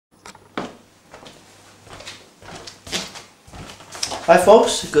Hi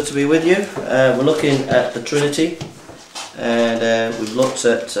folks, good to be with you. We're looking at the Trinity, and we've looked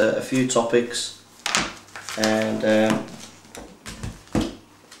at a few topics, and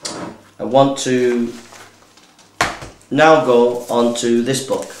I want to now go on to this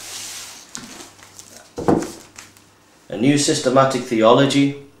book, A New Systematic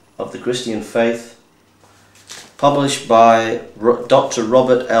Theology of the Christian Faith, published by Dr.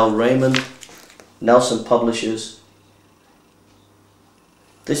 Robert L. Raymond, Nelson Publishers.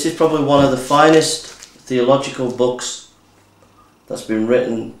 This is probably one of the finest theological books that's been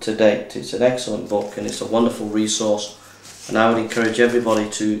written to date. It's an excellent book and it's a wonderful resource, and I would encourage everybody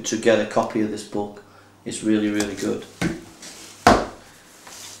to get a copy of this book. It's really, really good.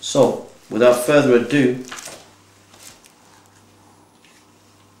 So, without further ado,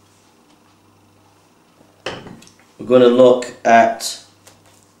 we're going to look at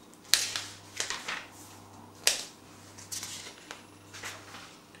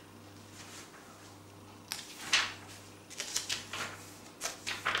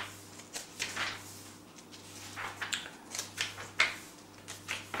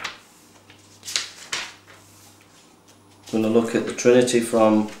the Trinity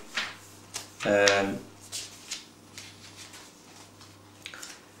from we're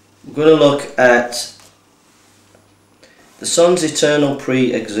going to look at the Son's eternal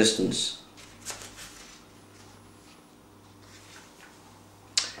pre-existence.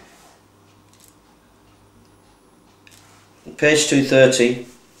 Page 230,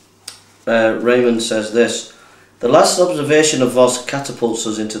 Raymond says this: the last observation of Voss catapults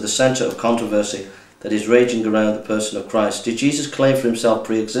us into the centre of controversy that is raging around the person of Christ. Did Jesus claim for himself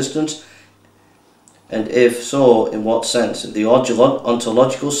pre-existence? And if so, in what sense? In the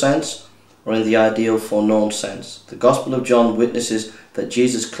ontological sense, or in the ideal foreknown sense? The Gospel of John witnesses that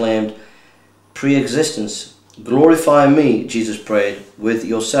Jesus claimed pre-existence. Glorify me, Jesus prayed, with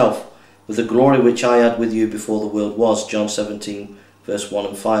yourself, with the glory which I had with you before the world was. John 17, verse 1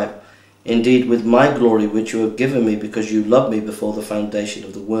 and 5. Indeed, with my glory which you have given me, because you loved me before the foundation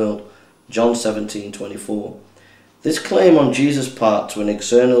of the world. John 17:24. This claim on Jesus' part to an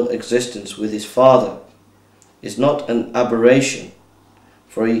external existence with his Father is not an aberration,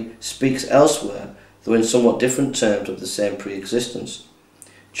 for he speaks elsewhere, though in somewhat different terms, of the same pre-existence.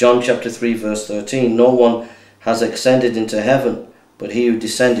 John chapter 3 verse 13, no one has ascended into heaven, but he who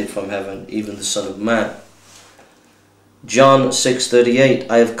descended from heaven, even the Son of Man. John 6:38,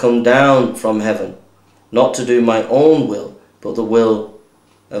 I have come down from heaven, not to do my own will, but the will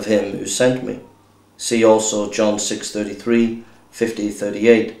of him who sent me. See also John 6:33,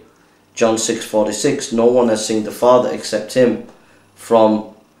 50:38. John 6:46, no one has seen the Father except him,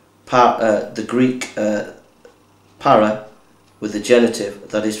 from the Greek para, with the genitive,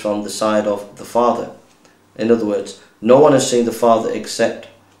 that is from the side of the Father. In other words, no one has seen the Father except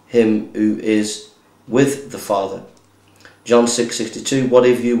him who is with the Father. John 6:62, what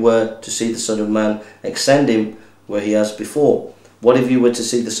if you were to see the Son of Man ascending where he has before? What if you were to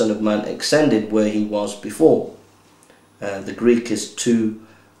see the Son of Man ascended where he was before? The Greek is to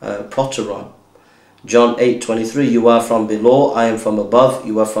proteron. John 8:23, you are from below, I am from above.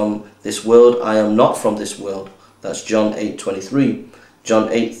 You are from this world, I am not from this world. That's John 8:23. John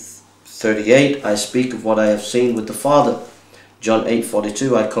 8:38, I speak of what I have seen with the Father. John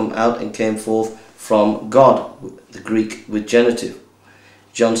 8:42, I come out and came forth from God, the Greek with genitive.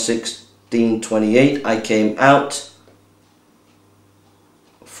 John 16:28, I came out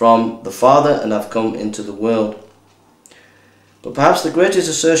from the Father and have come into the world. But perhaps the greatest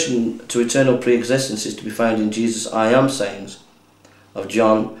assertion to eternal pre-existence is to be found in Jesus' I am sayings of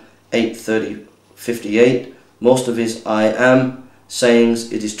John 8:58. Most of his I am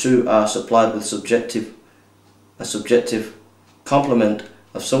sayings, it is true, are supplied with a subjective complement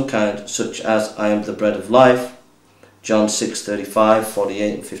of some kind, such as I am the bread of life, John 6:35,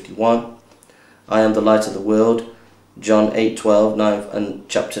 48 and 51. I am the light of the world, John 8:12, 9 and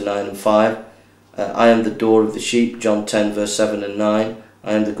chapter 9 and 5. I am the door of the sheep, John 10 verse 7 and 9.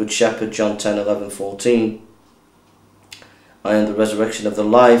 I am the good shepherd, John 10, 11, 14. I am the resurrection of the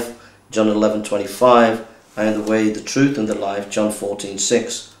life, John 11:25. I am the way, the truth and the life, John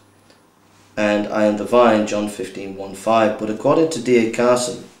 14:6. And I am the vine, John 15:1-5. But according to D.A.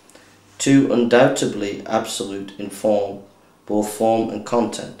 Carson, two undoubtedly absolute in form, both form and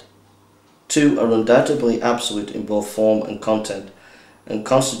content. Two are undoubtedly absolute in both form and content, and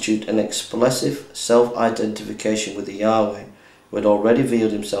constitute an explicit self-identification with the Yahweh, who had already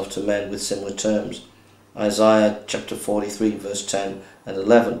revealed himself to men with similar terms. Isaiah chapter 43 verse 10 and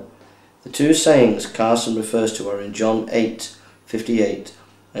 11. The two sayings Carson refers to are in John 8:58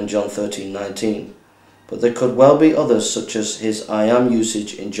 and John 13:19. but there could well be others, such as his I am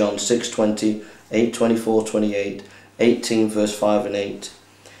usage in John 6:20, 8:24, 28, 18 verse 5 and 8.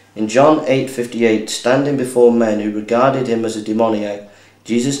 In John 8:58, standing before men who regarded him as a demoniac,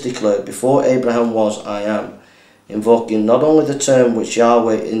 Jesus declared, "Before Abraham was, I am," invoking not only the term which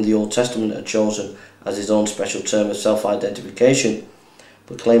Yahweh in the Old Testament had chosen as his own special term of self-identification,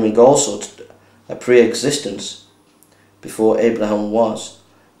 but claiming also a pre-existence before Abraham was,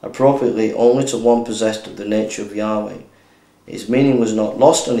 appropriately only to one possessed of the nature of Yahweh. His meaning was not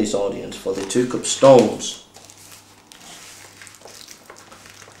lost on his audience, for they took up stones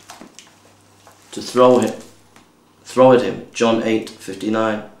to throw at him. John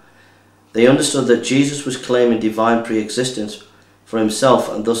 8:59. They understood that Jesus was claiming divine pre-existence for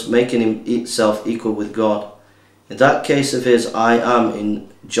himself and thus making himself equal with God. In that case of his I am in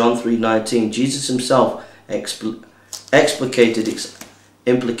John 3:19, Jesus himself explicated its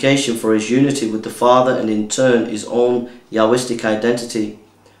implication for his unity with the Father and in turn his own Yahwistic identity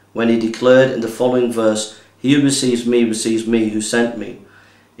when he declared in the following verse, "He who receives me who sent me."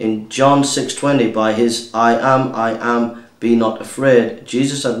 In John 6:20, by his I am, be not afraid,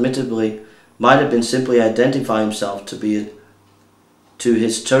 Jesus admittedly might have been simply identifying himself to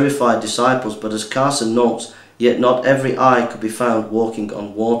his terrified disciples, but as Carson notes, yet not every eye could be found walking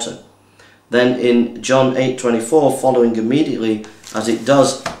on water. Then in John 8:24, following immediately as it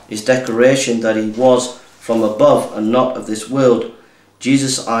does his declaration that he was from above and not of this world,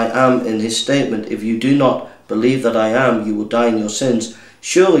 Jesus I am in his statement, "If you do not believe that I am, you will die in your sins,"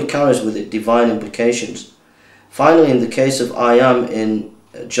 surely carries with it divine implications. Finally, in the case of I am in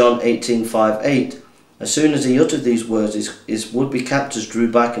John 18:5-8, as soon as he uttered these words, his would-be captors drew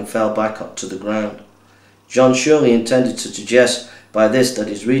back and fell back to the ground. John surely intended to suggest by this that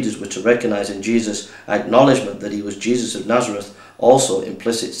his readers were to recognize in Jesus' acknowledgement that he was Jesus of Nazareth also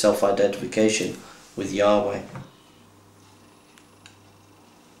implicit self-identification with Yahweh.